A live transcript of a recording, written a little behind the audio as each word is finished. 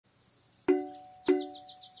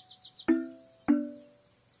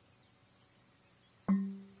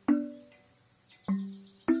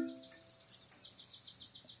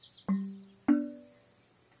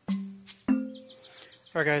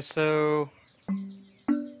Alright guys, so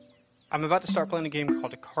I'm about to start playing a game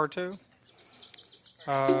called Carto.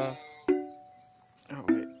 Uh, oh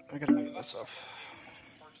wait, I gotta mute myself.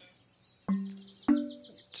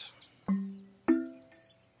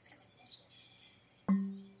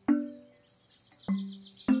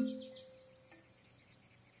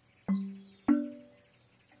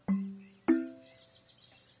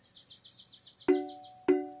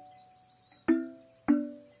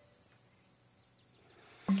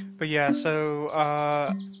 But yeah, so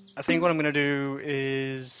I think what I'm gonna do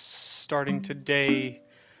is starting today,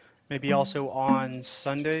 maybe also on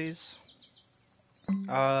Sundays.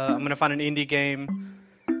 I'm gonna find an indie game,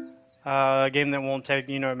 a game that won't take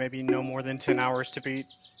maybe no more than 10 hours to beat,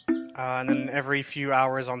 and then every few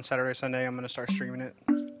hours on Saturday, Sunday, I'm gonna start streaming it.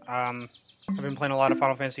 I've been playing a lot of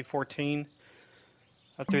Final Fantasy 14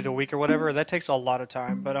 through the week or whatever. That takes a lot of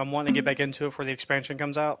time, but I'm wanting to get back into it before the expansion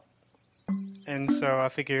comes out. And so I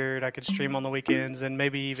figured I could stream on the weekends and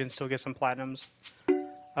maybe even still get some platinums.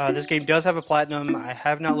 This game does have a platinum. I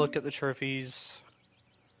have not looked at the trophies,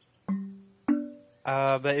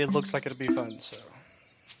 but it looks like it'll be fun. So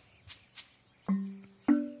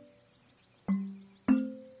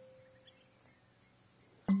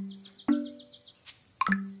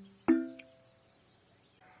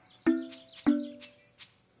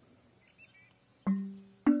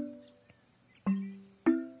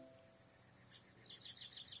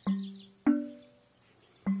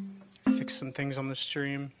fix some things on the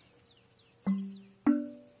stream.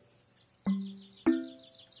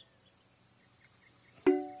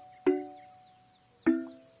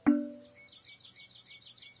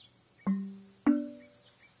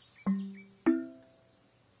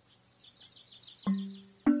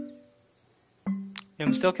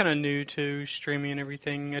 I'm still kind of new to streaming and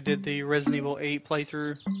everything. I did the Resident Evil 8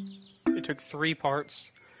 playthrough. It took 3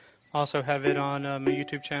 parts. I also have it on my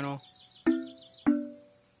YouTube channel.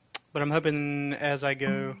 But I'm hoping as I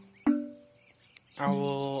go, I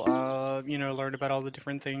will, learn about all the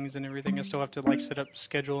different things and everything. I still have to set up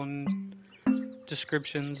schedule and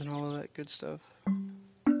descriptions and all of that good stuff.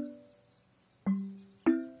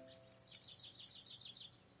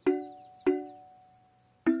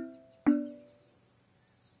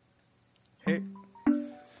 Hey.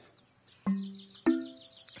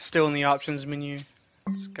 Still in the options menu.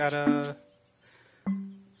 It's got a...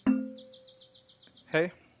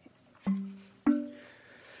 Hey.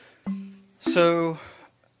 So,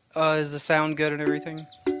 is the sound good and everything?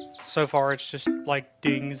 So far it's just like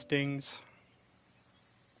dings, dings.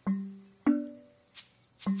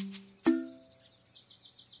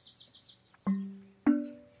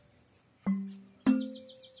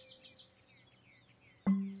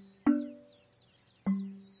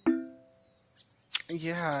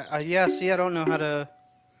 Yeah, see, I don't know how to...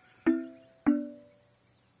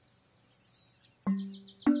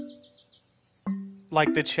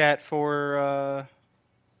 Like the chat for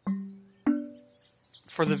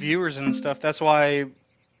the viewers and stuff. That's why,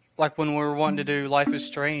 like when we're wanting to do Life is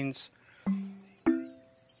Strange,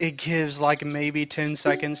 it gives like maybe 10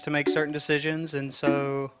 seconds to make certain decisions, and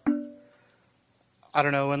so I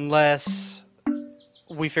don't know, unless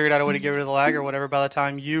we figured out a way to get rid of the lag or whatever, by the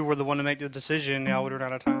time you were the one to make the decision, I would run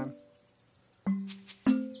out of time.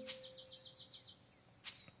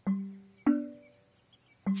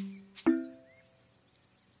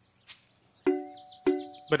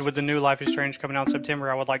 But with the new Life is Strange coming out in September,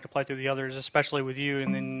 I would like to play through the others, especially with you,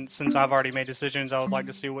 and then since I've already made decisions, I would like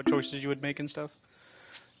to see what choices you would make and stuff.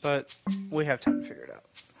 But we have time to figure it out.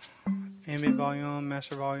 Ambient volume,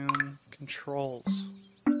 master volume, controls.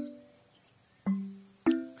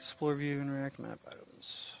 Explore view, interact, map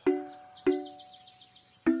items.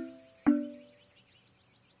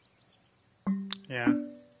 Yeah.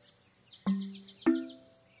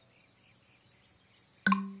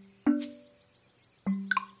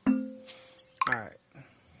 Alright.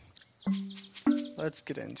 Let's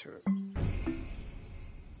get into it.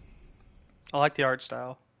 I like the art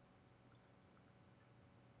style.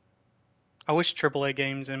 I wish AAA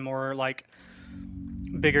games and more like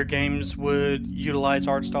bigger games would utilize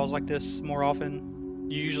art styles like this more often.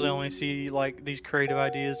 You usually only see like these creative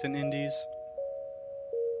ideas in indies.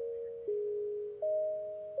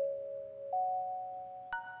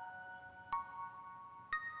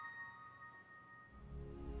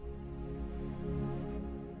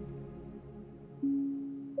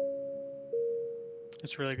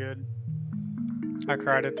 It's really good. I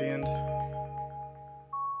cried at the end.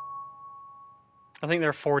 I think there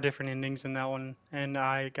are 4 different endings in that one, and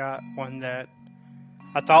I got one that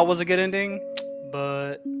I thought was a good ending,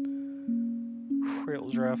 but it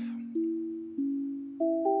was rough.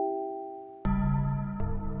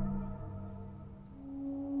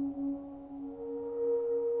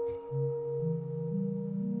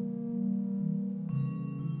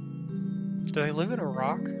 Do they live in a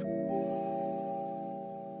rock?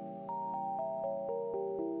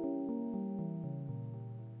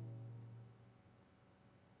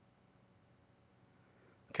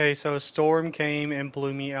 Okay, so a storm came and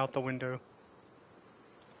blew me out the window.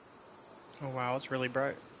 Oh wow, it's really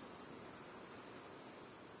bright.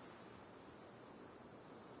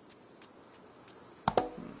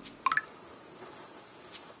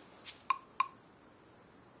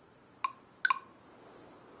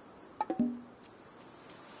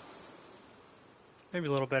 Maybe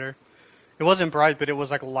a little better. It wasn't bright, but it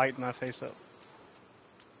was like lighting my face up.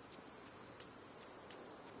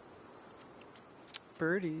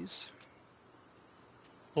 Birdies.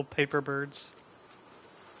 Little paper birds.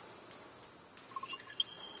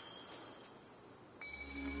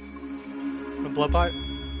 A blowpipe?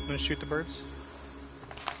 I'm gonna shoot the birds.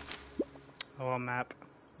 Oh, a map.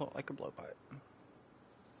 Look like a blowpipe.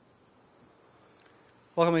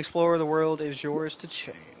 Welcome, explorer. The world is yours to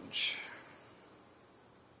change.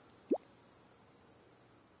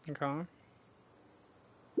 Okay.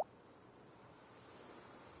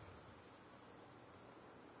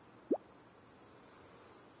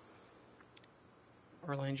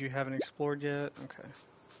 Or lanes you haven't explored yet. Okay.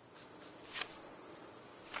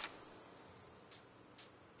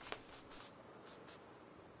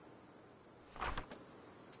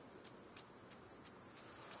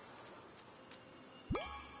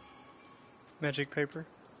 Magic paper.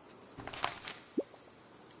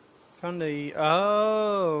 Found a...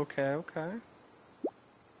 Oh, okay, okay.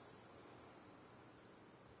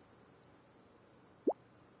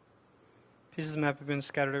 Pieces of the map have been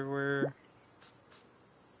scattered everywhere.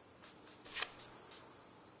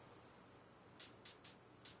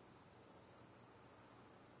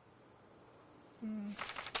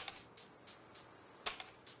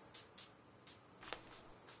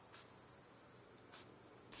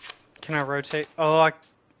 Can I rotate? Oh, I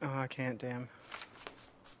can't, damn.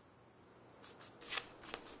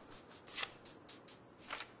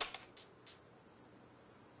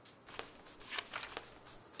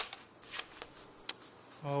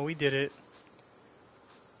 Oh, we did it.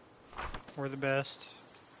 We're the best.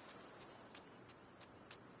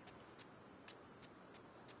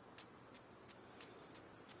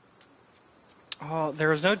 Oh, there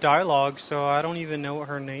was no dialogue, so I don't even know what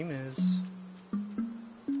her name is.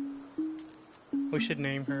 We should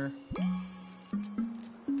name her.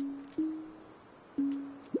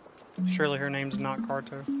 Surely her name's not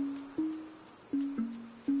Carto.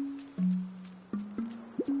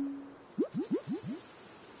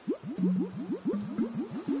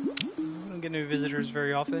 I don't get new visitors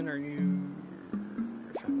very often. Are you...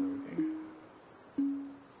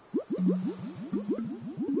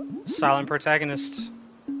 Silent protagonist.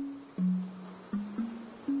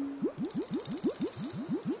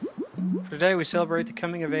 For today we celebrate the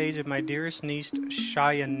coming of age of my dearest niece,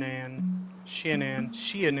 Shianan.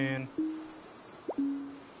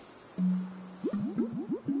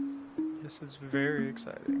 This is very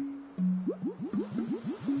exciting.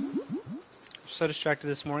 So distracted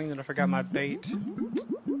this morning that I forgot my bait.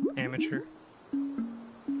 Amateur.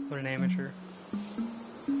 What an amateur.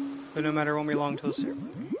 But no matter, it won't be long till the ceremony.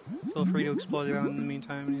 Feel free to explore the island in the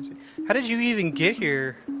meantime. Nancy. How did you even get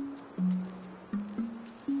here?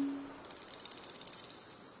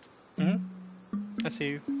 I see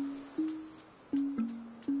you.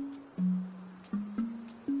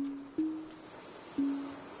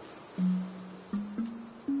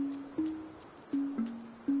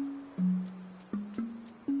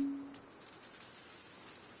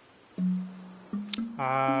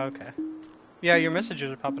 Okay. Yeah, your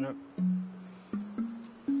messages are popping up.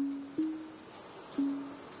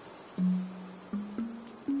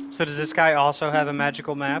 So does this guy also have a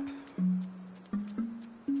magical map?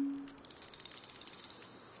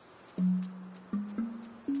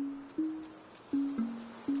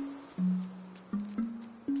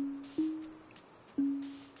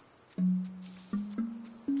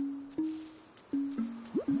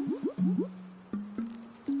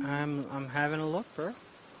 I'm having a look, bro.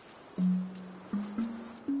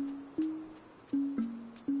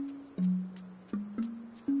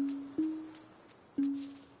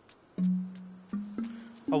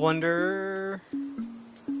 I wonder...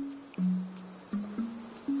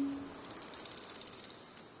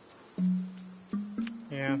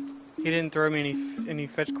 Yeah, he didn't throw me any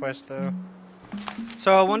fetch quests though.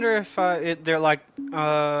 So I wonder if they're like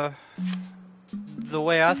the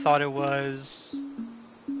way I thought it was.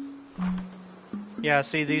 Yeah,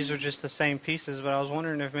 see, these are just the same pieces, but I was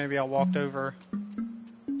wondering if maybe I walked over.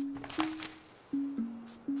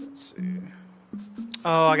 Let's see.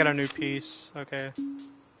 Oh, I got a new piece. Okay.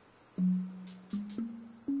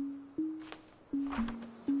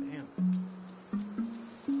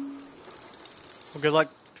 Good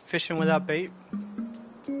luck fishing without bait.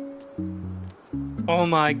 Oh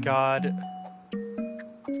my god.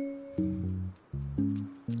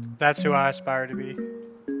 That's who I aspire to be.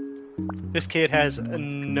 This kid has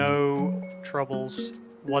no troubles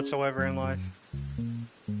whatsoever in life.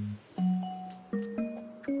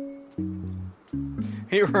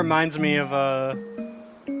 He reminds me of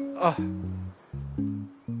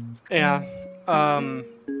yeah,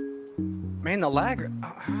 man, the lag.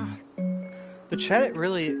 The chat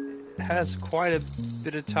really has quite a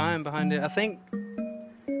bit of time behind it. I think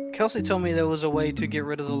Kelsey told me there was a way to get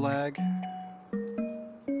rid of the lag.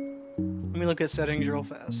 Let me look at settings real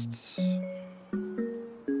fast.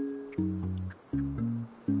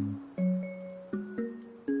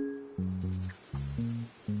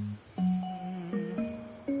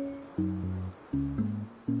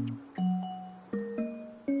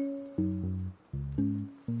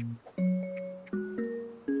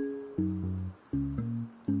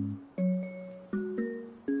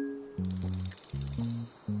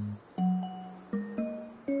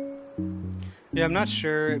 Yeah, I'm not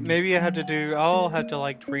sure. Maybe I'll have to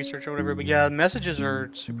like research or whatever, but yeah, messages are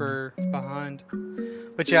super behind.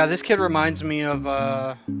 But yeah, this kid reminds me of,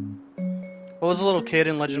 what was the little kid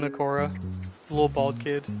in Legend of Korra? The little bald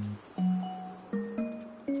kid.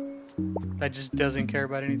 That just doesn't care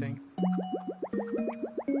about anything.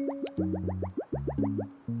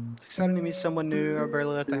 It's exciting to meet someone new. I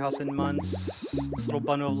barely left the house in months. This little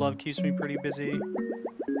bundle of love keeps me pretty busy.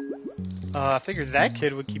 I figured that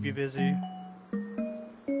kid would keep you busy.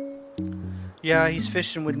 Yeah, he's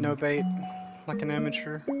fishing with no bait, like an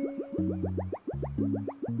amateur.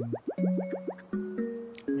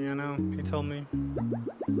 Yeah, I know, he told me.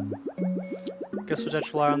 Guess we'll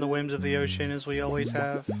just rely on the whims of the ocean as we always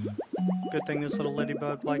have. Good thing this little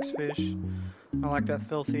ladybug likes fish. I like that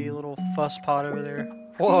filthy little fuss pot over there.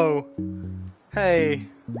 Whoa! Hey!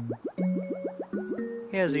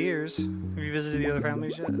 He has ears. Have you visited the other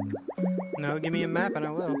families yet? No, give me a map and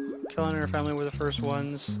I will. Kelly and her family were the first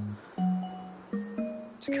ones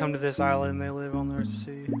to come to this island. They live on the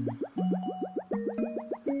sea.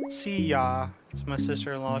 Sia. It's my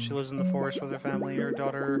sister-in-law. She lives in the forest with her family. Her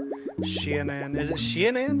daughter, Shianan. Is it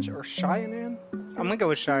Shianan or Cheyenne? I'm gonna go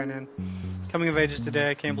with Cheyenne. Coming of ages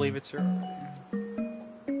today. I can't believe it's her.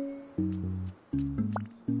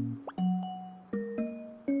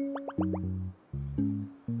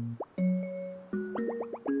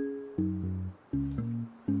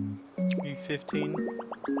 You 15?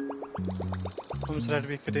 Women said I had to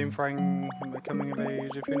be 15 before I can my coming of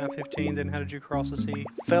age. If you're not 15, then how did you cross the sea?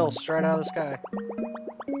 Fell straight out of the sky.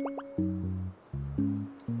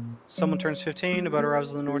 Someone turns 15, a boat arrives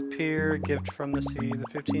on the North Pier, a gift from the sea. The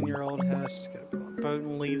 15-year-old has to get a boat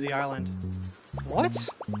and leave the island. What?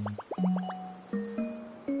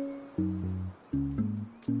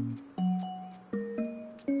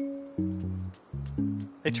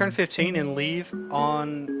 They turn 15 and leave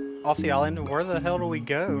off the island? Where the hell do we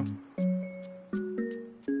go?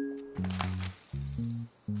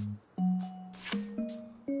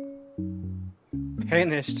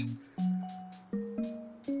 Vanished.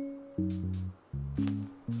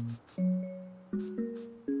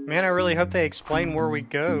 Man, I really hope they explain where we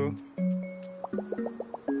go.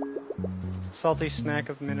 Salty snack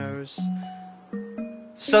of minnows.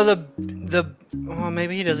 So oh,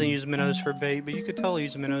 maybe he doesn't use minnows for bait, but you could totally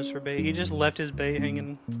use minnows for bait. He just left his bait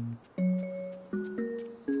hanging.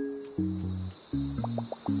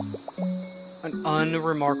 An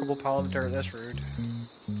unremarkable pile of dirt. That's rude.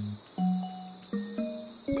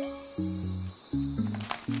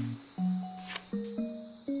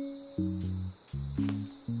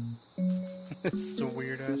 This is a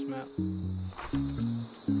weird ass map.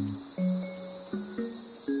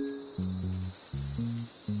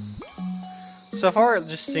 So far, it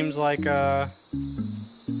just seems like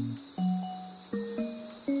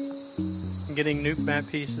getting new map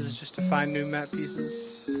pieces just to find new map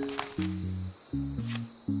pieces.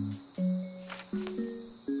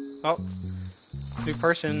 Oh, new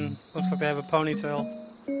person. Looks like they have a ponytail.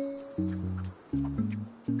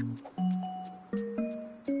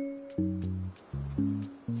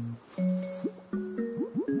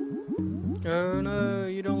 Oh no,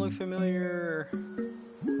 you don't look familiar.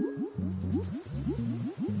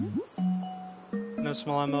 No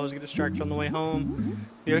small MOs get distracted on the way home.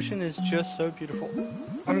 The ocean is just so beautiful.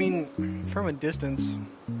 I mean, from a distance.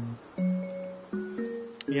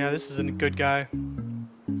 Yeah, this is a good guy.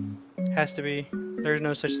 Has to be. There's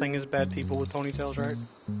no such thing as bad people with ponytails, right?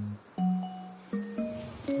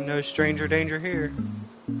 No stranger danger here.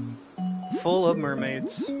 Full of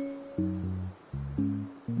mermaids.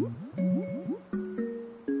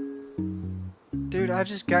 Dude, I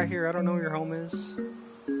just got here. I don't know where your home is.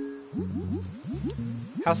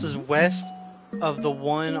 House is west of the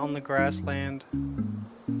one on the grassland.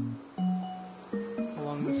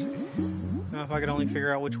 Along the sea. Now, if I could only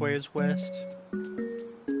figure out which way is west.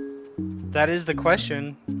 That is the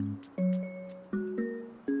question.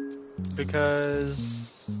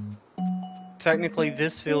 Because technically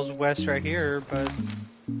this feels west right here, but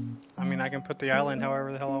I mean I can put the island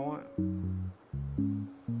however the hell I want.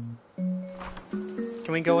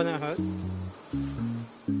 Can we go in that hut?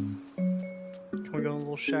 Can we go in a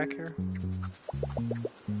little shack here?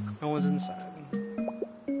 No one's inside.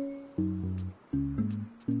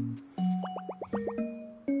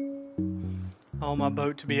 I want my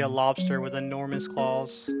boat to be a lobster with enormous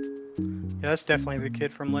claws. Yeah, that's definitely the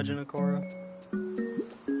kid from Legend of Korra.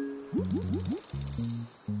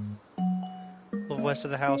 A little west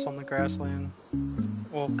of the house on the grassland.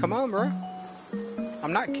 Well, come on, bro.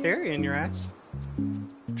 I'm not carrying your ass.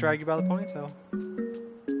 Drag you by the ponytail.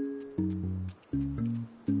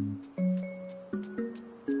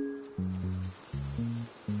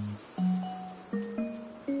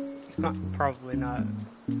 Probably not.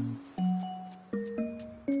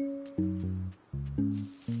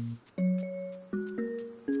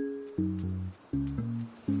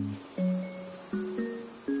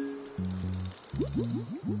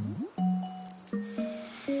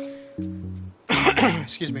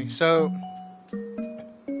 Excuse me. So,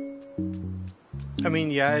 I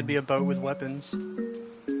mean, yeah, it'd be a boat with weapons.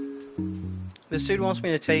 This dude wants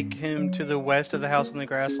me to take him to the west of the house on the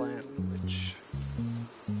grassland, which...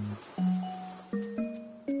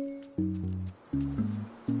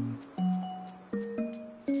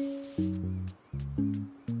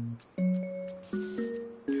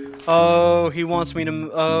 Oh, he wants me to...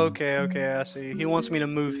 Okay, okay, I see. He wants me to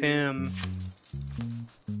move him.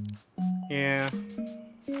 Yeah.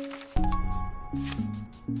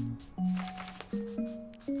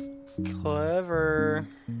 Clever.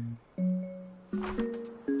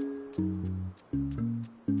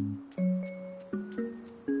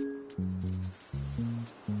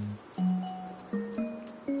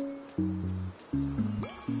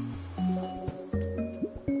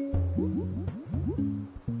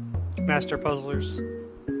 Master puzzlers.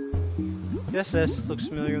 Yes, this looks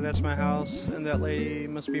familiar. That's my house, and that lady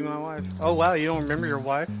must be my wife. Oh wow, you don't remember your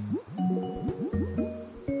wife?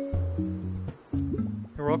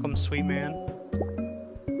 You're welcome, sweet man.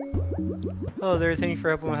 Hello there, thank you for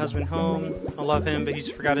helping my husband home. I love him, but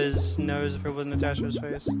he's forgot his nose if it wasn't attached to his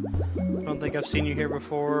face. I don't think I've seen you here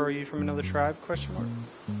before. Are you from another tribe? Question mark.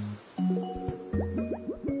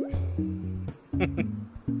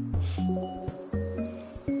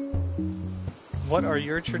 What are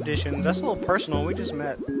your traditions? That's a little personal. We just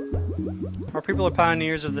met. Our people are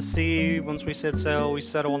pioneers of the sea. Once we set sail, we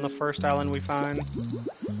settle on the first island we find.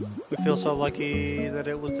 We feel so lucky that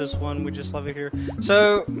it was this one. We just love it here.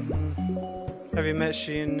 So, have you met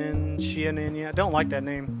Shianin yet? I don't like that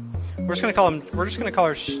name. We're just gonna call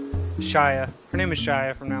her Shia. Her name is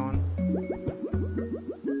Shia from now on.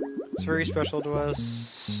 It's very special to us.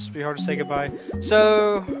 It'd be hard to say goodbye.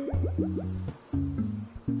 So.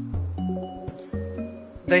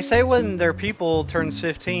 They say when their people turns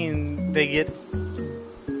 15, they get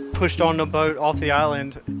pushed on the boat off the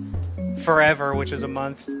island forever, which is a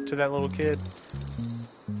month to that little kid.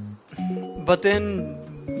 But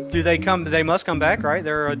then, do they come? They must come back, right?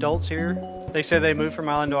 There are adults here. They say they move from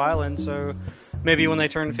island to island, so maybe when they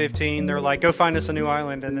turn 15, they're like, go find us a new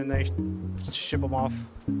island, and then they ship them off.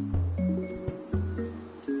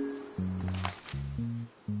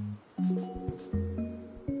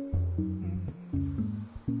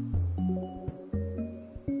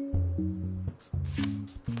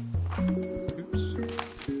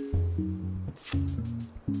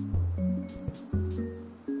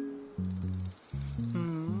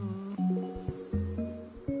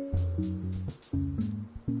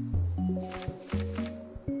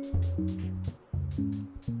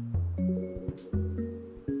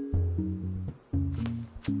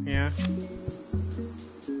 Yeah.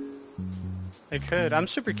 They could. I'm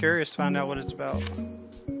super curious to find out what it's about.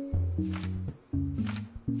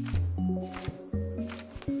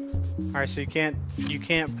 Alright, so you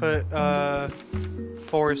can't put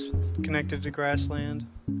forest connected to grassland.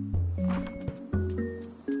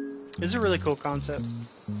 This is a really cool concept.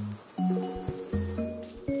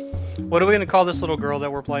 What are we gonna call this little girl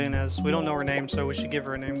that we're playing as? We don't know her name, so we should give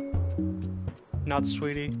her a name. Not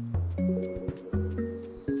Sweetie.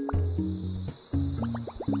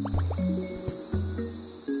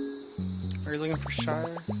 Are you looking for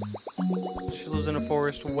Shire? She lives in a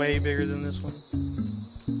forest way bigger than this one.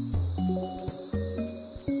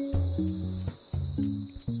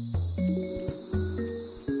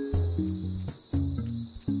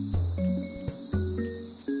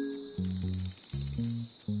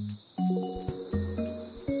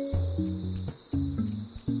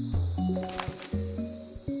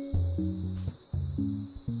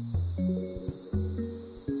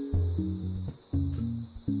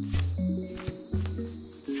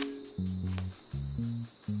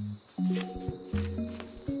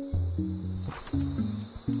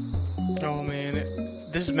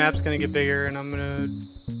 this map's gonna get bigger, and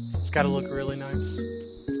it's gotta look really nice.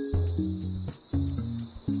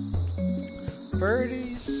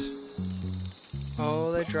 Birdies.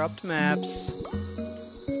 Oh, they dropped maps.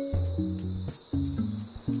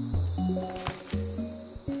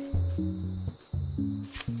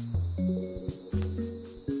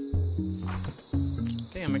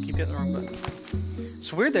 Damn, I keep hitting the wrong button.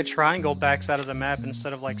 It's weird that triangle backs out of the map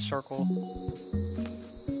instead of like circle.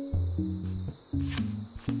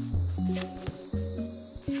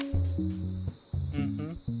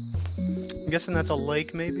 I'm guessing that's a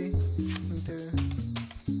lake, maybe? Right there.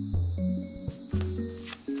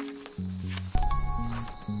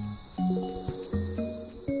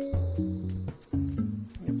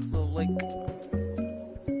 Yep, a little lake.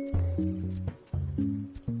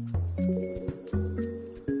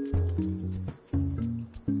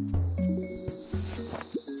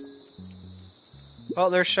 Oh,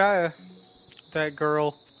 there's Shia. That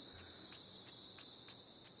girl.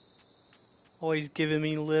 Always giving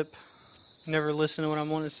me lip. Never listen to what I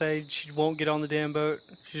want to say. She won't get on the damn boat.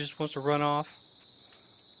 She just wants to run off.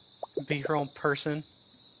 Be her own person.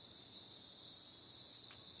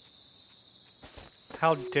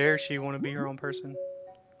 How dare she want to be her own person?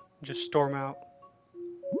 Just storm out.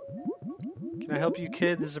 Can I help you,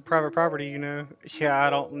 kid? This is a private property, you know. Yeah, I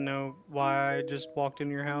don't know why I just walked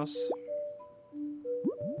into your house.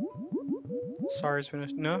 Sorry, it's been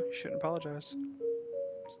no, you shouldn't apologize.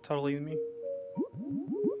 It's totally me.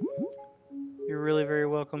 You're really very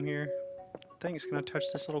welcome here. Thanks. Can I touch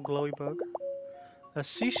this little glowy bug? A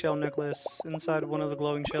seashell necklace. Inside one of the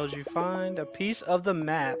glowing shells you find a piece of the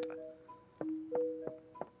map.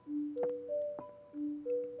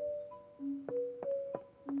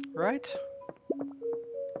 Right?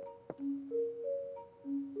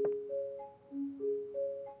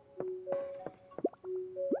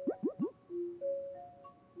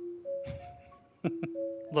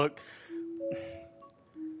 Look.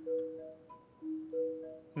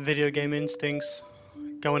 Video game instincts.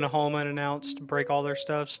 Go into home unannounced, break all their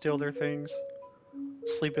stuff, steal their things,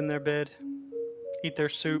 sleep in their bed, eat their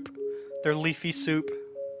soup, their leafy soup.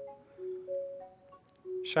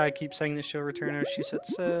 Shy keeps saying that she'll return as she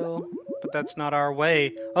sets sail, but that's not our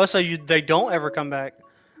way. Oh, so they don't ever come back.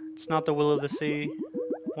 It's not the will of the sea.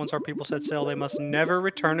 Once our people set sail, they must never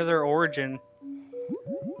return to their origin.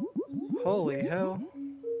 Holy hell.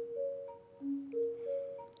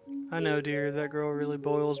 I know, dear, that girl really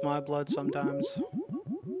boils my blood sometimes.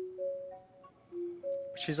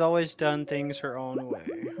 She's always done things her own way.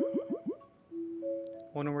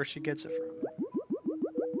 Wonder where she gets it from.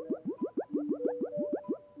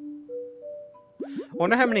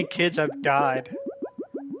 Wonder how many kids have died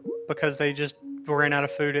because they just ran out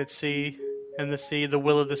of food at sea, and the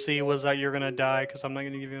will of the sea was that you're gonna die because I'm not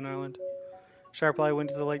gonna give you an island. Sharplie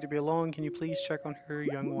went to the lake to be alone. Can you please check on her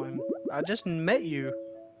young one? I just met you.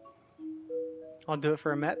 I'll do it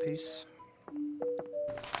for a mat piece.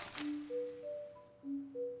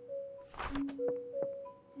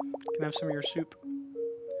 Can I have some of your soup?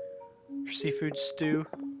 Your seafood stew?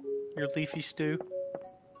 Your leafy stew?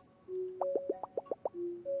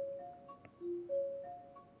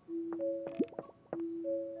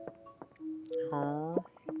 Aww.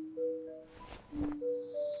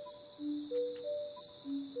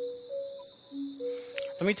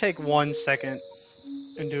 Let me take 1 second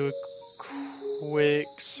and do a quick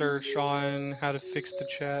search on how to fix the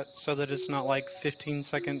chat so that it's not like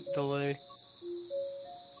 15-second delay.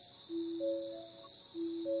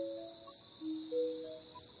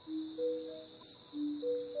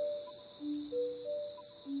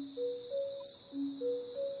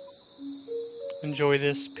 Enjoy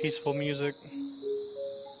this peaceful music.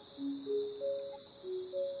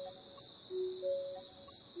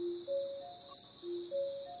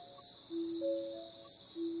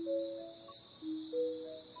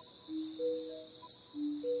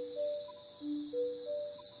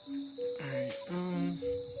 Alright,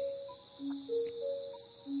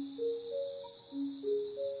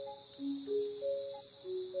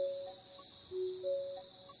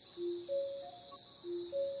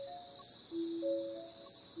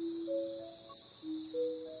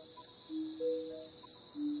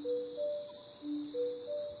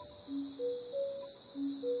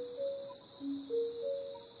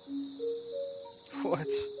 what?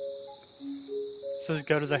 It says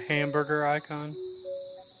go to the hamburger icon.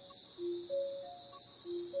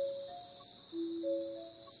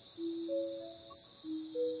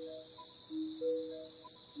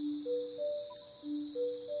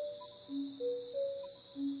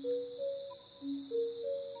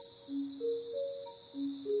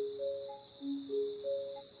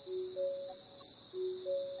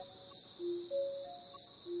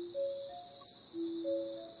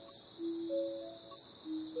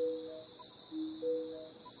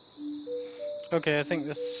 Okay, I think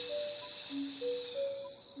this.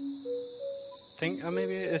 Think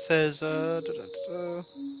maybe it says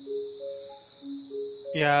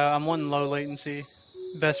yeah, I'm wanting low latency.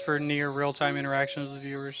 Best for near real-time interactions with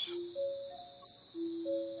viewers.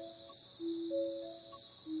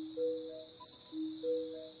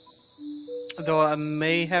 Though I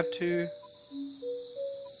might have to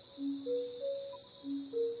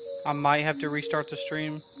restart the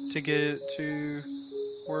stream to get it to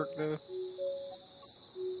work though.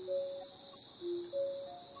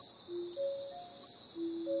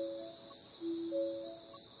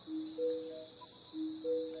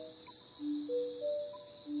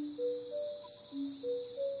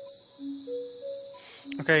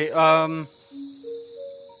 Okay,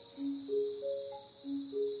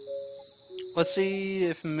 let's see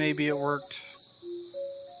if maybe it worked.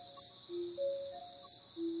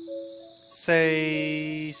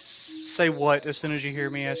 Say what as soon as you hear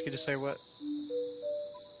me ask you to say what.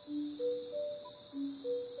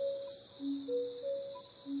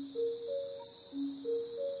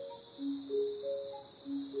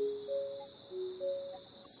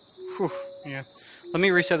 Whew, yeah. Let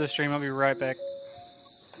me reset the stream. I'll be right back.